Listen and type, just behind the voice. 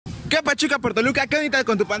¿Qué pachuca por Toluca? ¿Qué bonita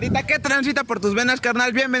con tu pandita? ¿Qué transita por tus venas,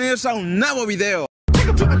 carnal? Bienvenidos a un nuevo video.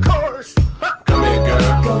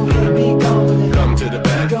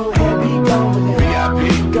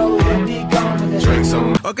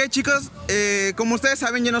 Ok, chicos, como ustedes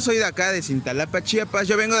saben, yo no soy de acá, de Cintalapa, Chiapas.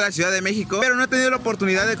 Yo vengo de la Ciudad de México, pero no he tenido la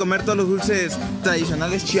oportunidad de comer todos los dulces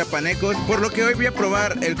tradicionales chiapanecos, por lo que hoy voy a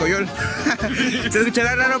probar el Coyol. Se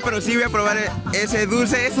escuchará raro, pero sí voy a probar ese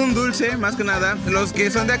dulce. Es un dulce, más que nada. Los que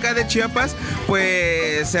son de acá de Chiapas,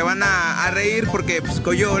 pues se van a reír porque pues,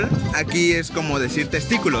 Coyol aquí es como decir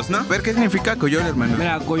testículos, ¿no? A ver, ¿qué significa Coyol, hermano?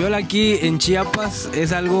 Mira, Coyol aquí en Chiapas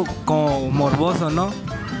es algo como morboso, ¿no?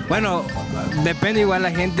 Bueno, depende igual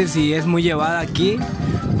la gente si es muy llevada aquí,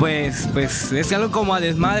 pues es algo como a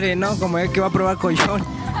desmadre, ¿no? Como el que va a probar Coyol,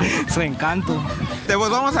 su encanto. Pues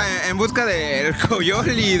vamos en busca del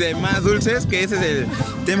Coyol y de más dulces, que ese es el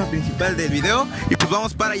tema principal del video. Y pues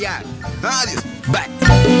vamos para allá. Adiós. Bye.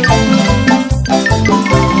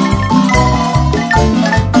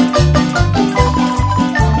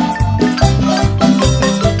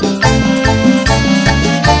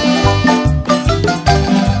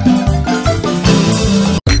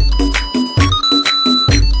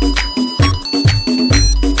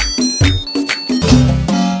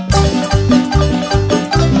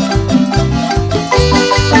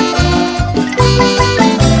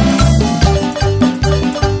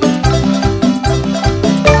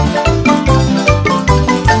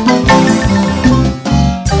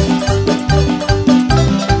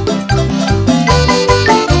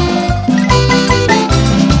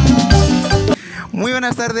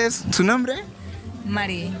 Buenas tardes, ¿su nombre?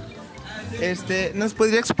 Mari. ¿Nos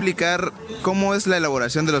podría explicar cómo es la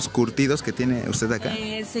elaboración de los curtidos que tiene usted acá?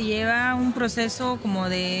 Se lleva un proceso como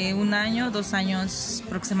de 1 año, 2 años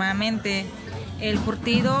aproximadamente. El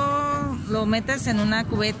curtido lo metes en una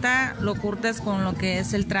cubeta, lo curtes con lo que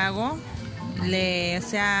es el trago, o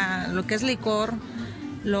sea, lo que es licor,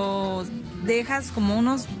 lo dejas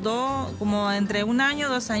como como entre 1 año,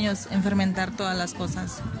 2 años en fermentar todas las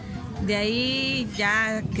cosas. De ahí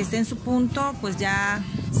ya que esté en su punto, pues ya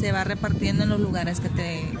se va repartiendo en los lugares que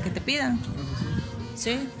te pidan.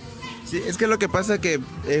 ¿Sí? Sí, es que lo que pasa que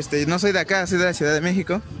no soy de acá, soy de la Ciudad de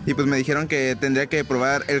México. Y pues me dijeron que tendría que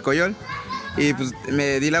probar el Coyol. Y pues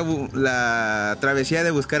me di la travesía de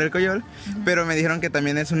buscar el Coyol. Pero me dijeron que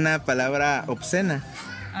también es una palabra obscena.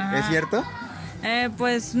 Ajá. ¿Es cierto?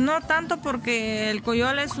 Pues no tanto, porque el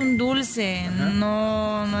Coyol es un dulce,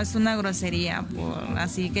 no es una grosería,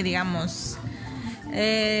 así que digamos,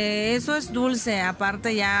 eso es dulce.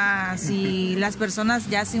 Aparte ya, si las personas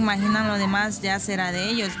ya se imaginan lo demás, ya será de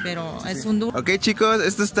ellos, pero es un dulce. Ok, chicos,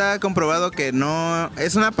 esto está comprobado que no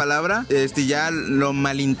es una palabra, ya lo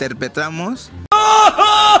malinterpretamos.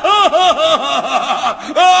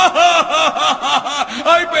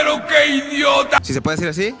 ¡Ay, pero qué idiota! Si se puede decir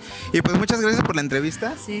así. Y pues muchas gracias por la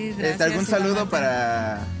entrevista. Sí, gracias. ¿Algún saludo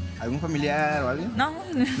para algún familiar o alguien? No.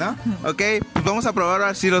 ¿No? Ok, pues vamos a probar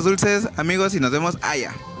así los dulces, amigos, y nos vemos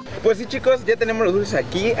allá. Pues sí, chicos, ya tenemos los dulces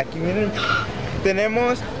aquí miren.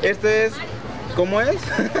 Tenemos, esto es, ¿cómo es?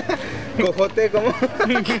 Cojote, ¿cómo?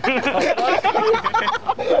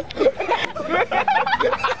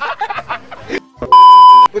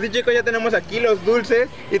 Pues sí, chicos, ya tenemos aquí los dulces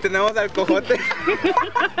y tenemos al cojote.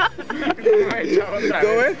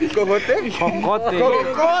 ¿Cómo es? ¿Cojote? Cojote.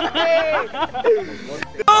 ¡Cojote!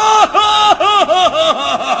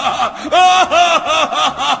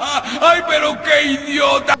 ¡Ay, pero qué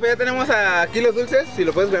idiota! Pues ya tenemos aquí los dulces, si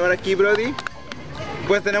lo puedes grabar aquí, Brody.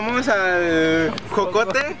 Pues tenemos al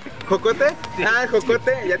jocote. ¿Jocote? Ah, el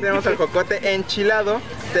jocote. Ya tenemos al jocote enchilado.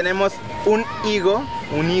 Tenemos un higo.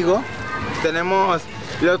 Tenemos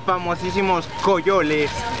los famosísimos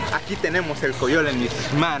coyoles. Aquí tenemos el coyol en mis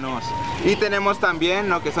manos. Y tenemos también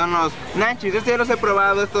lo que son los nachis. Estos ya los he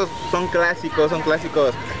probado, estos son clásicos.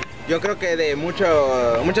 Yo creo que de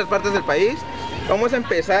muchas partes del país. Vamos a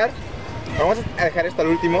empezar. Vamos a dejar esto al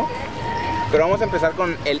último. Pero vamos a empezar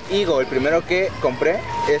con el higo, el primero que compré.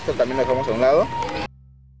 Esto también lo dejamos a un lado.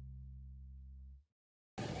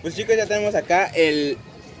 Pues chicos, ya tenemos acá el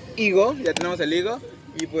higo.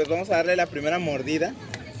 Y pues vamos a darle la primera mordida.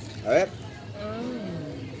 A ver.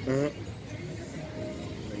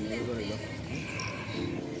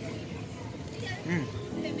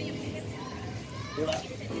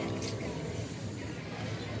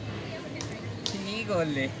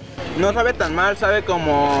 Híjole. No sabe tan mal, sabe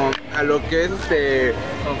como a lo que es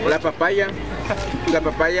la papaya. La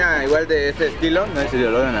papaya igual de este estilo. No sé si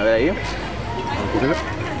lo logran a ver ahí.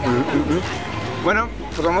 Bueno,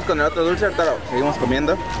 pues vamos con el otro dulce, ahorita lo seguimos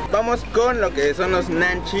comiendo. Vamos con lo que son los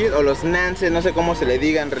nanchis o los nances, no sé cómo se le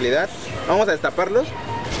diga en realidad. Vamos a destaparlos.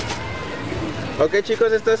 Ok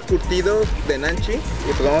chicos, esto es curtido de Nanchi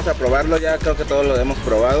y pues vamos a probarlo, ya creo que todos lo hemos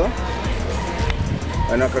probado.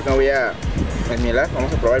 Bueno, creo que me voy a enmielar,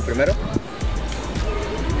 vamos a probar el primero.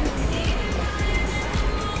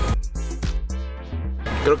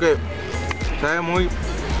 Creo que sabe muy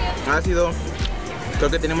ácido, creo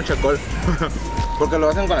que tiene mucho alcohol, porque lo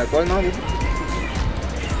hacen con alcohol, ¿no? Y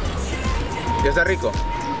está rico.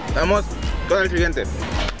 Vamos con el siguiente.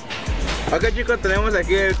 Ok chicos, tenemos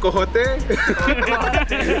aquí el cojote.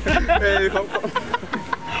 El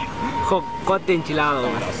Jocote enchilado.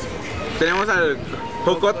 Tenemos al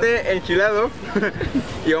jocote enchilado.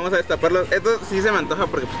 Y vamos a destaparlo. Esto sí se me antoja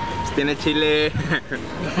porque pues, tiene chile.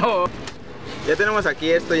 Ya tenemos aquí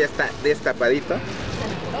esto, ya está destapadito.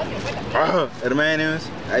 Oh, hermanos,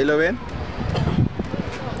 ahí lo ven.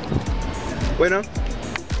 Bueno,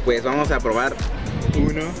 pues vamos a probar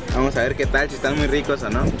uno. Vamos a ver qué tal, si están muy ricos o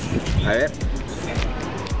no. A ver.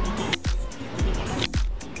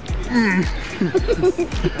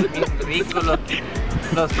 Bien ricos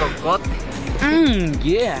los cocotes.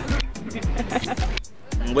 Yeah.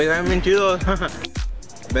 Pues saben bien chidos.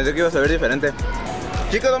 Pensé que iba a saber diferente.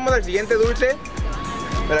 Chicos, vamos al siguiente dulce.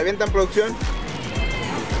 Me la avientan producción.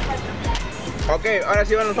 Ok, ahora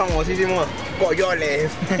sí van los famosísimos coyoles.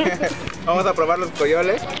 Vamos a probar los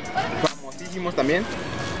coyoles. Famosísimos también.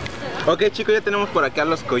 Ok chicos, ya tenemos por acá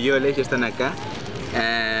los coyoles, ya están acá.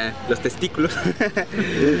 Los testículos.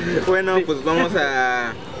 Bueno, pues vamos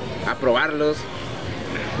a probarlos.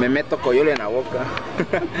 Me meto coyole en la boca.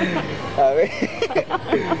 A ver.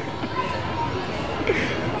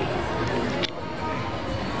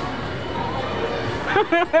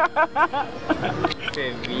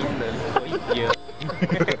 Qué lindo el pollo.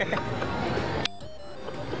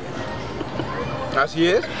 ¿Así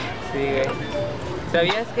es? Sí, güey.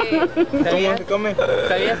 ¿Sabías que...? ¿Cómo se come?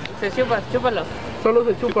 ¿Sabías? Se chupa, chúpalo. Solo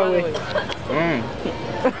se chupa, güey.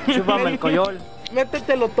 Chúpame el coyol.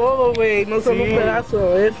 Métetelo todo, güey, no solo un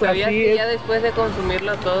pedazo. Es ¿Sabías así, que es. ya después de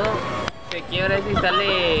consumirlo todo, se quiebra y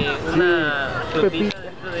sale una frutita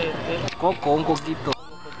dentro de Coco, un coquito. un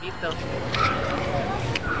poquito?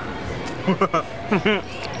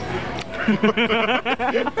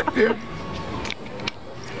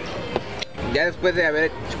 Ya después de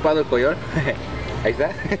haber chupado el coyol. Ahí está.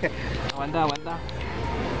 Aguanta, aguanta.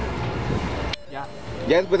 Ya.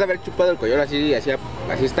 Ya después de haber chupado el coyol así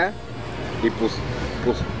está. Y pues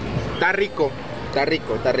está rico, está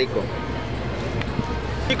rico, está rico.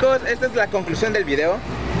 Chicos, esta es la conclusión del video.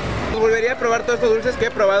 Volvería a probar todos estos dulces que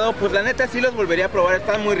he probado. Pues la neta sí los volvería a probar,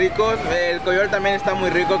 están muy ricos. El coyol también está muy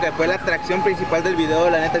rico, que fue la atracción principal del video.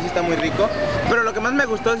 La neta sí está muy rico. Pero lo que más me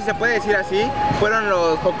gustó, si se puede decir así, fueron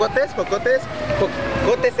los jocotes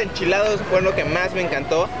enchilados. Fueron lo que más me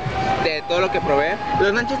encantó de todo lo que probé.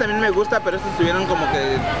 Los nanchis también me gusta, pero estos estuvieron como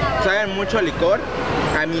que saben mucho a licor,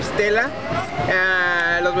 a mistela.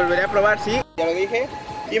 Los volvería a probar, sí, ya lo dije.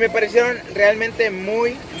 Y me parecieron realmente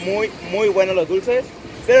muy buenos los dulces.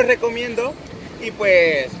 Se los recomiendo. Y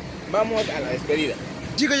pues vamos a la despedida.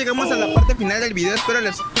 Chicos, llegamos a la parte final del video. Espero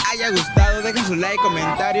les haya gustado. Dejen su like,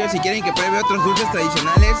 comentarios. Si quieren que pruebe otros dulces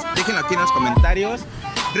tradicionales, déjenlo aquí en los comentarios.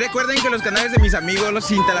 Recuerden que los canales de mis amigos, los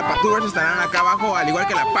cintalapatubers, estarán acá abajo, al igual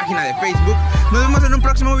que la página de Facebook. Nos vemos en un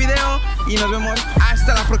próximo video y nos vemos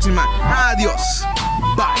hasta la próxima. Adiós.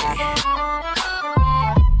 Bye.